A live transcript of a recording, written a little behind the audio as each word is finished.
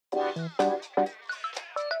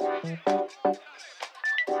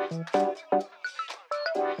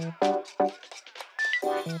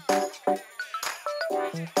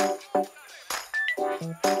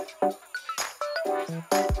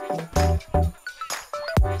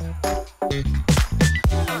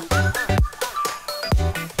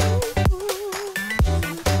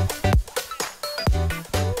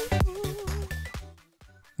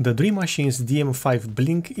The Dream Machine's DM5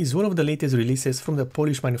 Blink is one of the latest releases from the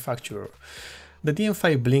Polish manufacturer. The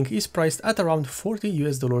DM5 Blink is priced at around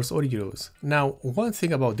 $40 or euros. Now, one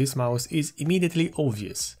thing about this mouse is immediately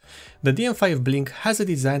obvious. The DM5 Blink has a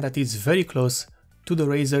design that is very close to the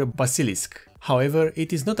Razer Basilisk. However,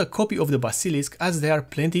 it is not a copy of the Basilisk, as there are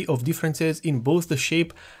plenty of differences in both the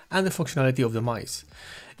shape and the functionality of the mice.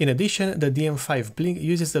 In addition, the DM5 Blink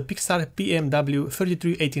uses the Pixar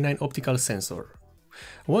PMW3389 optical sensor.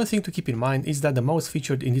 One thing to keep in mind is that the mouse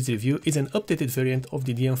featured in this review is an updated variant of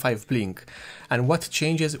the DM5 Blink, and what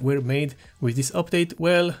changes were made with this update?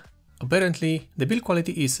 Well, apparently the build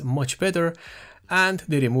quality is much better and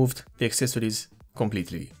they removed the accessories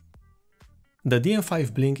completely. The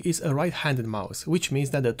DM5 Blink is a right-handed mouse, which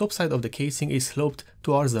means that the top side of the casing is sloped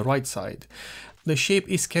towards the right side. The shape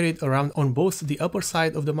is carried around on both the upper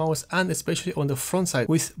side of the mouse and especially on the front side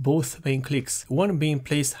with both main clicks, one being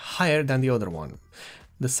placed higher than the other one.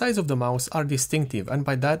 The sides of the mouse are distinctive, and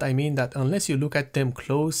by that I mean that unless you look at them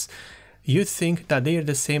close, you'd think that they are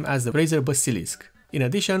the same as the Razer Basilisk. In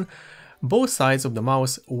addition, both sides of the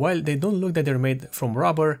mouse, while they don't look that they're made from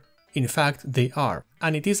rubber, in fact they are,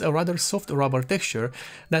 and it is a rather soft rubber texture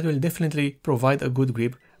that will definitely provide a good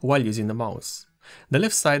grip while using the mouse. The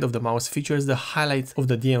left side of the mouse features the highlight of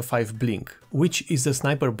the DM5 Blink, which is the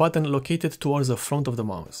sniper button located towards the front of the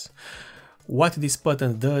mouse. What this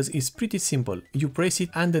button does is pretty simple. You press it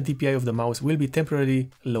and the DPI of the mouse will be temporarily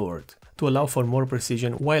lowered to allow for more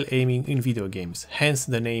precision while aiming in video games, hence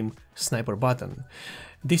the name sniper button.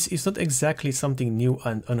 This is not exactly something new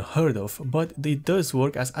and unheard of, but it does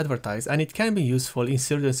work as advertised and it can be useful in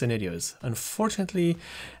certain scenarios. Unfortunately,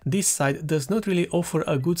 this side does not really offer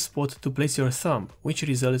a good spot to place your thumb, which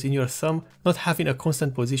results in your thumb not having a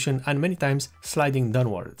constant position and many times sliding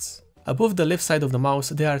downwards. Above the left side of the mouse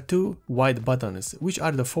there are two white buttons, which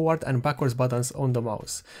are the forward and backwards buttons on the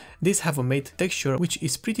mouse. These have a matte texture which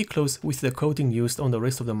is pretty close with the coating used on the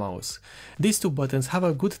rest of the mouse. These two buttons have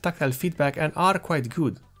a good tactile feedback and are quite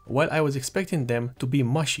good, while I was expecting them to be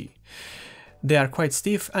mushy. They are quite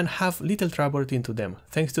stiff and have little trouble into them,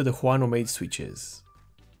 thanks to the Huano made switches.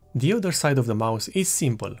 The other side of the mouse is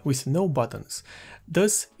simple, with no buttons.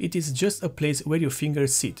 Thus, it is just a place where your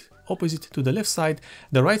fingers sit. Opposite to the left side,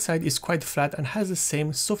 the right side is quite flat and has the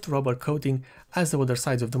same soft rubber coating as the other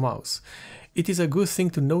sides of the mouse. It is a good thing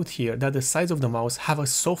to note here that the sides of the mouse have a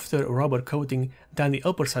softer rubber coating than the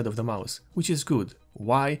upper side of the mouse, which is good.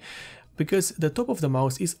 Why? Because the top of the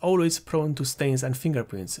mouse is always prone to stains and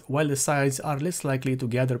fingerprints, while the sides are less likely to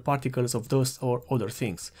gather particles of dust or other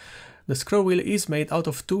things. The scroll wheel is made out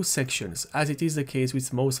of two sections, as it is the case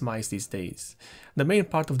with most mice these days. The main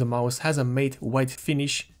part of the mouse has a matte white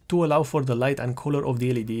finish to allow for the light and color of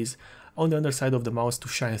the LEDs on the underside of the mouse to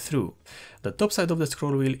shine through. The top side of the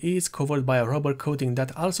scroll wheel is covered by a rubber coating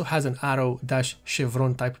that also has an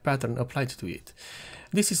arrow-chevron type pattern applied to it.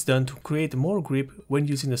 This is done to create more grip when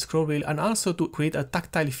using the scroll wheel and also to create a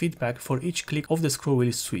tactile feedback for each click of the scroll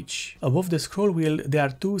wheel switch. Above the scroll wheel there are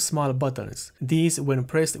two small buttons. These, when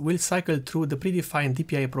pressed, will cycle through the predefined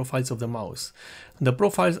DPI profiles of the mouse. The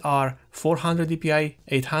profiles are 400 DPI,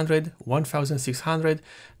 800, 1600,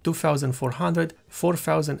 2400,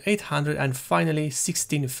 4800 and finally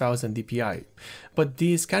 16000 DPI. But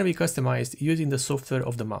these can be customized using the software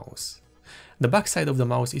of the mouse. The back side of the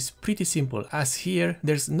mouse is pretty simple, as here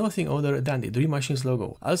there's nothing other than the Dream Machine's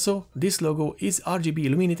logo. Also, this logo is RGB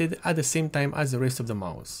illuminated at the same time as the rest of the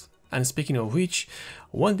mouse. And speaking of which,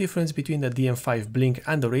 one difference between the DM5 Blink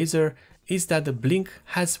and the Razer is that the Blink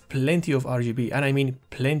has plenty of RGB, and I mean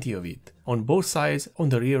plenty of it, on both sides, on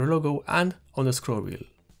the rear logo and on the scroll wheel.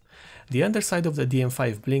 The underside of the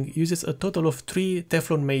DM5 Blink uses a total of 3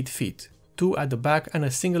 Teflon made feet, 2 at the back and a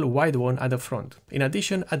single wide one at the front. In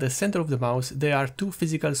addition, at the center of the mouse there are 2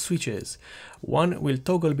 physical switches. One will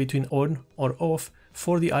toggle between on or off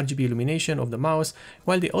for the RGB illumination of the mouse,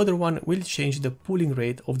 while the other one will change the pulling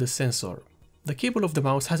rate of the sensor. The cable of the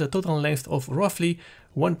mouse has a total length of roughly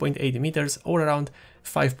 1.8 meters or around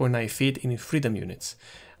 5.9 feet in freedom units.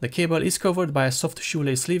 The cable is covered by a soft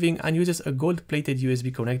shoelace sleeving and uses a gold-plated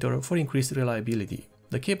USB connector for increased reliability.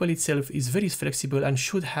 The cable itself is very flexible and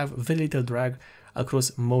should have very little drag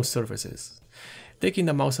across most surfaces. Taking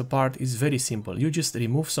the mouse apart is very simple. You just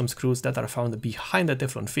remove some screws that are found behind the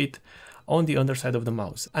Teflon feet on the underside of the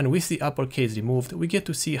mouse, and with the upper case removed, we get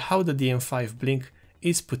to see how the DM5 Blink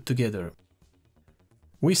is put together.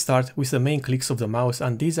 We start with the main clicks of the mouse,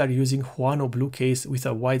 and these are using Huano blue case with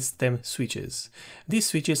a wide stem switches. These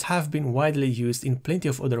switches have been widely used in plenty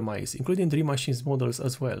of other mice, including Dream Machines models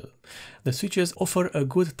as well. The switches offer a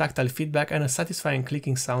good tactile feedback and a satisfying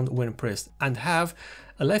clicking sound when pressed, and have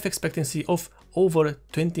a life expectancy of over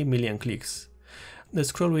 20 million clicks. The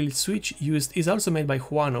scroll wheel switch used is also made by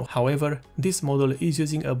Huano, however, this model is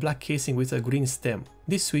using a black casing with a green stem.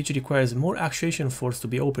 This switch requires more actuation force to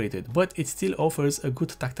be operated, but it still offers a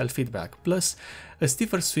good tactile feedback, plus a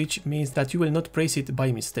stiffer switch means that you will not press it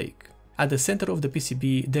by mistake. At the center of the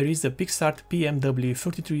PCB there is the Pixart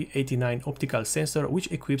PMW3389 optical sensor which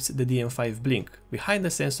equips the DM5 Blink. Behind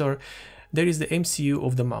the sensor there is the MCU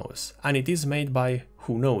of the mouse, and it is made by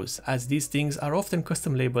who knows, as these things are often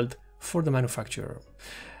custom labeled for the manufacturer.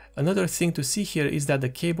 Another thing to see here is that the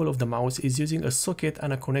cable of the mouse is using a socket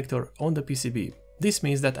and a connector on the PCB. This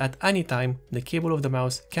means that at any time the cable of the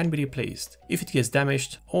mouse can be replaced if it gets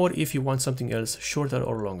damaged or if you want something else shorter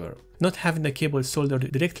or longer. Not having the cable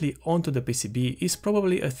soldered directly onto the PCB is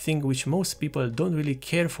probably a thing which most people don't really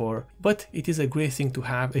care for, but it is a great thing to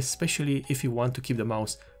have, especially if you want to keep the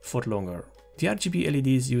mouse for longer. The RGB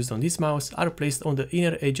LEDs used on this mouse are placed on the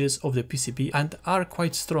inner edges of the PCB and are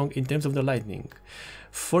quite strong in terms of the lighting.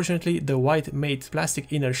 Fortunately, the white matte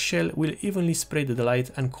plastic inner shell will evenly spread the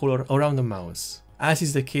light and color around the mouse. As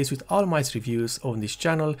is the case with all mice reviews on this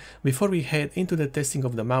channel, before we head into the testing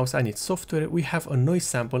of the mouse and its software, we have a noise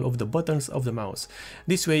sample of the buttons of the mouse.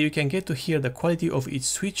 This way you can get to hear the quality of each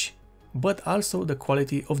switch, but also the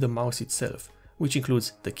quality of the mouse itself, which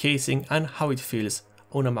includes the casing and how it feels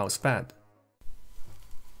on a mouse pad.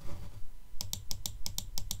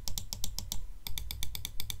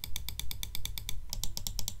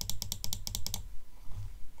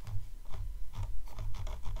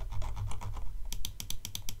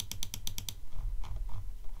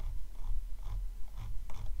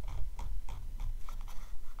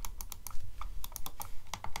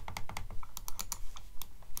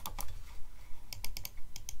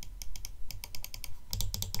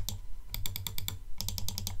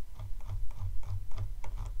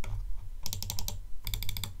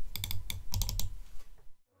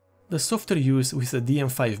 The software used with the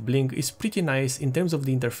DM5 Blink is pretty nice in terms of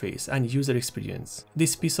the interface and user experience.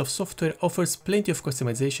 This piece of software offers plenty of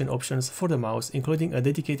customization options for the mouse, including a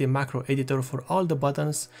dedicated macro editor for all the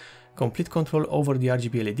buttons, complete control over the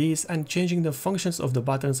RGB LEDs, and changing the functions of the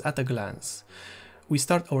buttons at a glance. We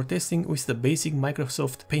start our testing with the basic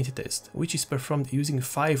Microsoft Paint test, which is performed using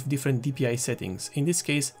 5 different DPI settings, in this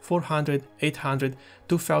case 400, 800,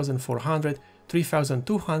 2400,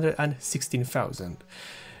 3200 and 16000.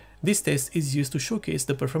 This test is used to showcase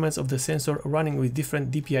the performance of the sensor running with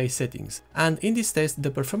different DPI settings, and in this test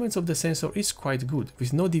the performance of the sensor is quite good,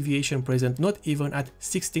 with no deviation present, not even at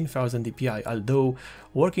 16000 DPI, although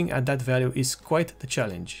working at that value is quite the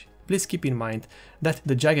challenge. Please keep in mind that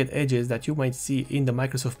the jagged edges that you might see in the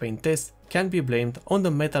Microsoft Paint test can be blamed on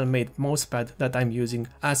the metal-made mousepad that I'm using,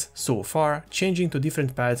 as so far changing to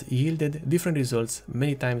different pads yielded different results,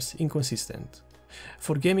 many times inconsistent.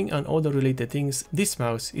 For gaming and other related things, this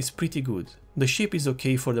mouse is pretty good. The shape is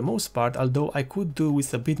okay for the most part, although I could do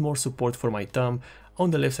with a bit more support for my thumb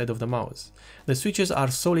on the left side of the mouse. The switches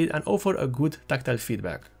are solid and offer a good tactile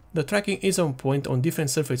feedback. The tracking is on point on different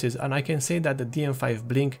surfaces, and I can say that the DM5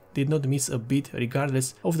 Blink did not miss a beat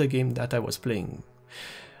regardless of the game that I was playing.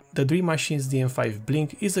 The Dream Machines DM5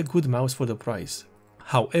 Blink is a good mouse for the price.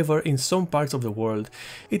 However, in some parts of the world,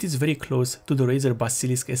 it is very close to the Razer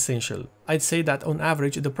Basilisk Essential. I'd say that on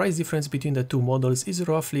average the price difference between the two models is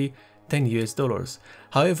roughly $10 US.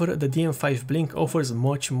 However, the DM5 Blink offers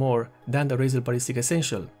much more than the Razer Basilisk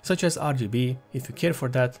Essential, such as RGB, if you care for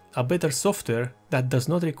that, a better software that does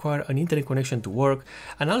not require an internet connection to work,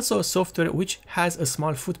 and also a software which has a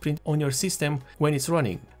small footprint on your system when it's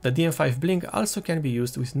running. The DM5 Blink also can be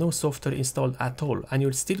used with no software installed at all, and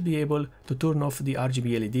you'll still be able to turn off the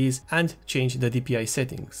RGB LEDs and change the DPI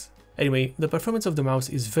settings. Anyway, the performance of the mouse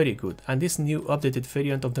is very good, and this new updated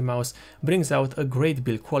variant of the mouse brings out a great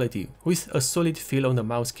build quality, with a solid feel on the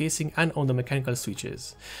mouse casing and on the mechanical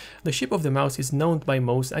switches. The shape of the mouse is known by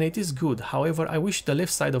most and it is good, however I wish the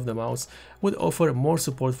left side of the mouse would offer more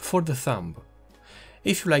support for the thumb.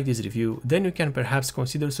 If you like this review, then you can perhaps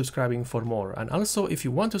consider subscribing for more, and also if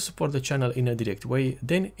you want to support the channel in a direct way,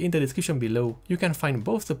 then in the description below you can find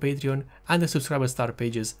both the Patreon and the subscriber star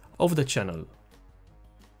pages of the channel.